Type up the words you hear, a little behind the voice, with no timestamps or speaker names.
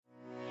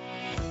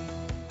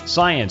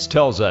Science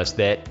tells us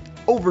that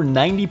over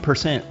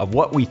 90% of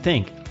what we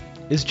think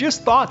is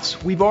just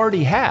thoughts we've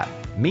already had,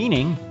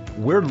 meaning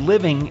we're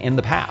living in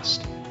the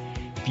past.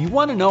 If you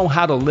want to know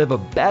how to live a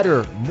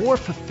better, more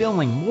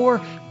fulfilling,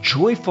 more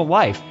joyful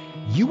life,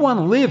 you want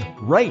to live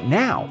right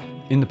now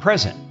in the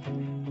present.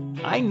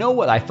 I know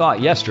what I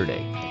thought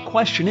yesterday. The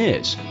question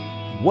is,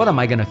 what am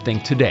I going to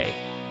think today?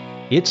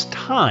 It's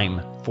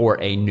time for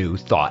a new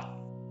thought.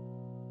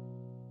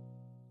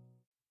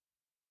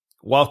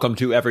 Welcome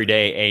to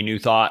Everyday A New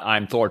Thought.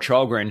 I'm Thor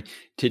Chalgren.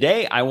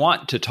 Today, I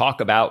want to talk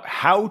about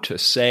how to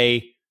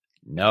say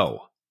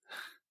no.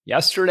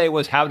 Yesterday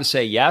was how to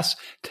say yes.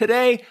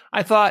 Today,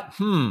 I thought,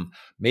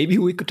 maybe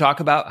we could talk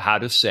about how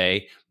to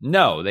say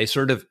no. They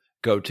sort of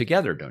go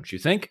together, don't you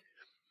think?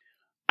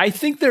 I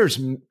think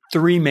there's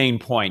three main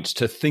points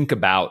to think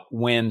about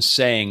when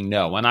saying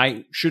no. And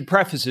I should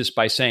preface this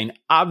by saying,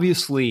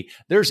 obviously,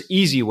 there's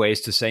easy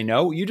ways to say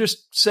no. You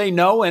just say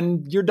no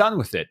and you're done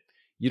with it.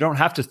 You don't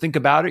have to think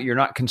about it. You're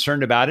not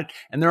concerned about it.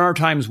 And there are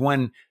times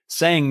when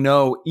saying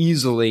no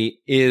easily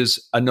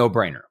is a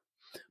no-brainer.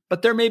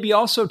 But there may be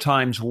also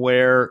times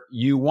where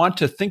you want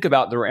to think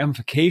about the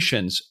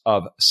ramifications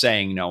of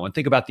saying no and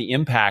think about the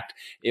impact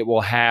it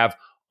will have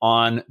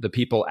on the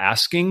people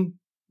asking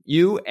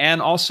you and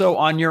also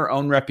on your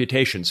own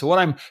reputation. So what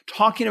I'm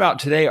talking about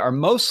today are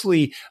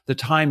mostly the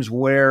times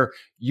where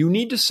you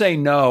need to say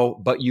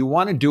no, but you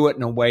want to do it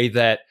in a way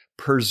that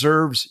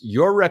preserves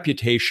your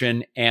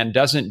reputation and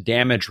doesn't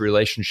damage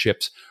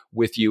relationships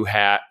with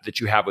that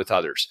you have with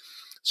others.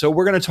 So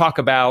we're going to talk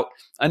about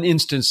an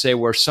instance, say,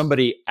 where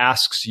somebody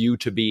asks you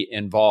to be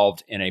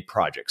involved in a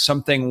project,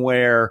 something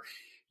where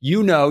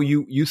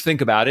you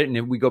think about it. And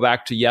if we go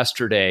back to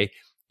yesterday,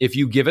 if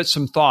you give it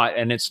some thought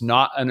and it's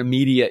not an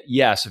immediate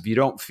yes, if you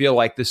don't feel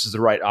like this is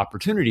the right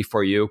opportunity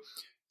for you,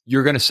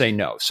 you're going to say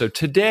no. So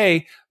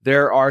today,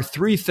 there are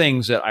three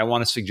things that I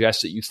want to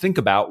suggest that you think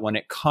about when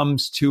it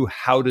comes to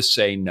how to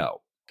say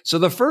no. So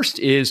the first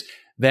is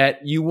that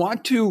you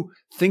want to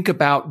think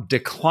about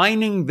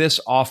declining this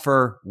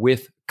offer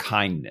with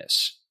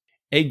kindness.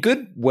 A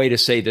good way to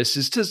say this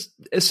is to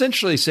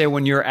essentially say,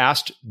 when you're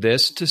asked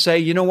this, to say,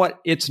 you know what,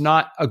 it's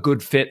not a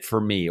good fit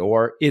for me,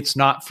 or it's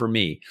not for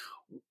me.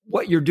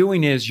 What you're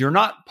doing is you're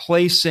not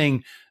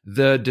placing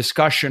the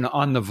discussion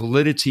on the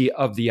validity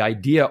of the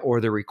idea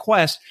or the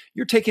request.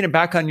 You're taking it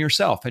back on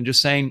yourself and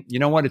just saying, you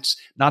know what, it's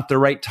not the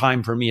right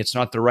time for me. It's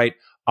not the right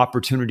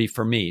opportunity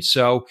for me.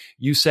 So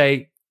you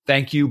say,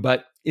 thank you,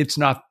 but it's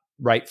not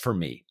right for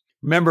me.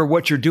 Remember,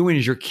 what you're doing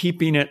is you're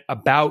keeping it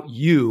about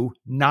you,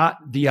 not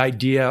the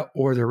idea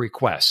or the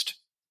request.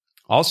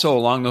 Also,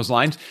 along those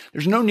lines,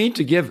 there's no need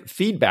to give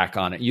feedback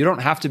on it. You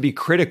don't have to be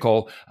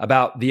critical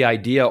about the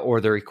idea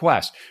or the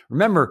request.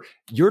 Remember,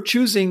 you're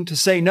choosing to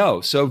say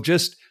no, so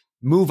just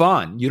move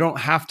on. You don't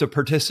have to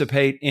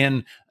participate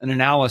in an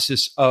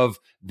analysis of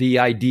the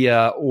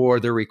idea or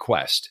the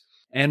request.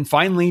 And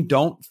finally,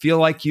 don't feel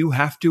like you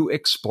have to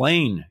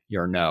explain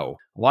your no.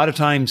 A lot of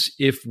times,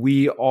 if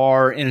we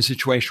are in a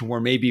situation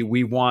where maybe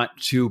we want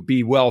to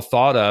be well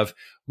thought of,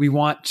 we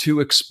want to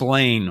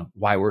explain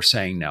why we're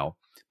saying no.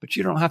 But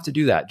you don't have to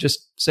do that.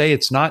 Just say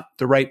it's not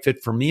the right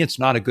fit for me. It's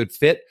not a good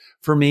fit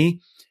for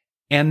me.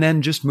 And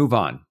then just move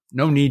on.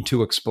 No need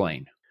to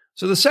explain.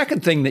 So the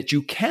second thing that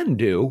you can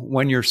do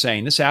when you're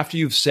saying this, after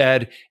you've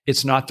said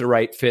it's not the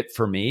right fit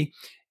for me,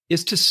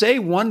 is to say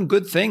one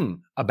good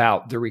thing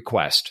about the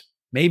request.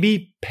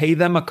 Maybe pay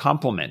them a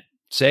compliment.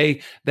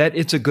 Say that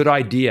it's a good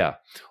idea,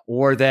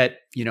 or that,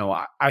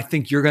 I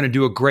think you're going to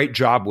do a great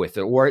job with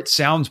it, or it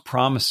sounds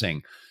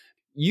promising.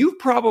 You've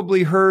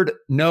probably heard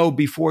no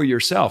before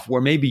yourself,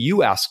 where maybe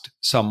you asked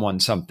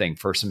someone something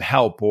for some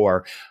help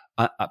or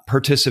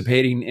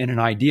participating in an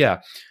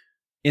idea.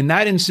 In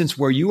that instance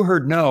where you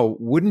heard no,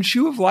 wouldn't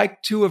you have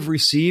liked to have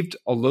received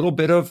a little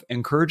bit of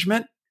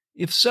encouragement?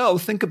 If so,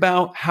 think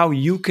about how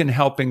you can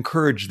help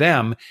encourage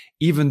them,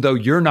 even though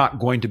you're not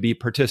going to be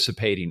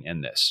participating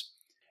in this.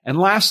 And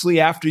lastly,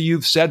 after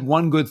you've said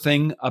one good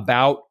thing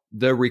about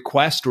the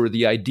request or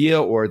the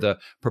idea or the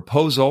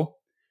proposal,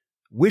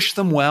 wish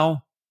them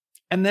well,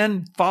 and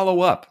then follow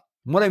up.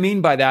 What I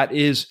mean by that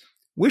is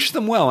wish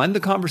them well. End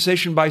the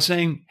conversation by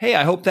saying, hey,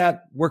 I hope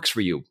that works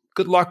for you.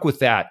 Good luck with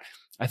that.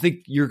 I think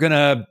you're going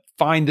to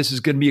find this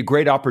is going to be a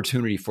great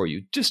opportunity for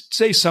you. Just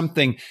say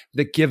something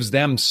that gives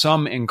them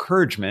some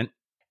encouragement.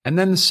 And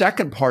then the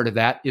second part of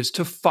that is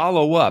to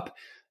follow up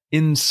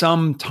in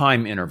some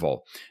time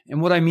interval.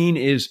 And what I mean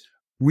is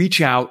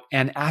reach out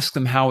and ask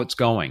them how it's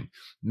going.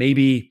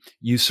 Maybe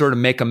you sort of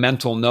make a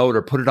mental note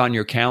or put it on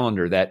your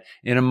calendar that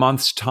in a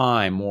month's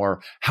time,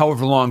 or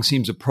however long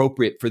seems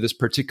appropriate for this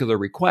particular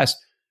request,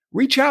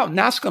 reach out and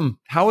ask them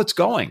how it's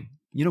going.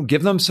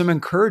 Give them some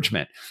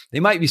encouragement. They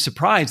might be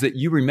surprised that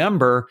you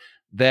remember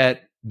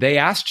that they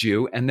asked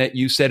you and that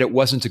you said it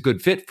wasn't a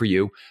good fit for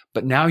you,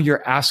 but now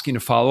you're asking to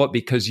follow up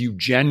because you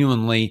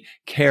genuinely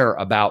care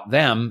about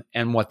them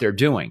and what they're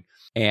doing.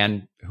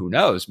 And who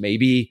knows,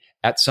 maybe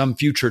at some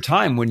future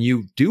time when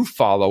you do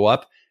follow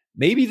up,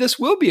 maybe this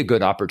will be a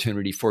good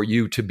opportunity for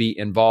you to be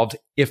involved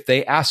if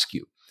they ask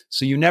you.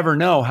 So you never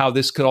know how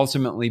this could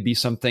ultimately be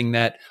something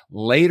that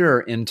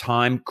later in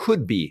time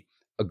could be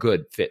a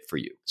good fit for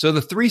you. So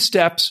the 3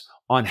 steps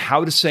on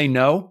how to say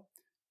no: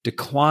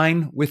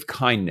 decline with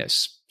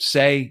kindness.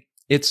 Say,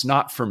 it's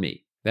not for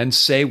me. Then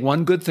say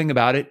one good thing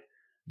about it.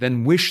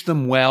 Then wish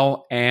them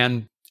well,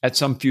 and at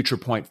some future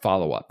point,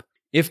 follow up.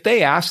 If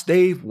they ask,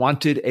 they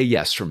wanted a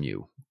yes from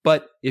you.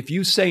 But if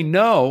you say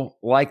no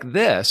like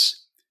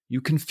this,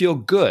 you can feel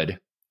good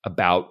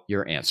about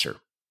your answer.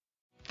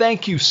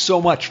 Thank you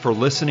so much for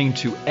listening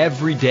to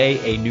Every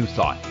Day a New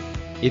Thought.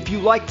 If you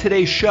like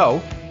today's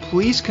show,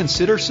 please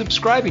consider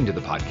subscribing to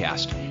the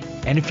podcast.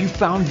 And if you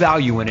found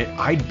value in it,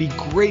 I'd be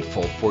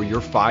grateful for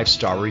your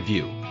 5-star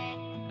review.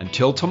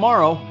 Until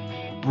tomorrow,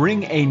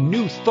 bring a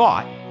new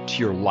thought to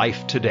your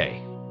life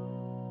today.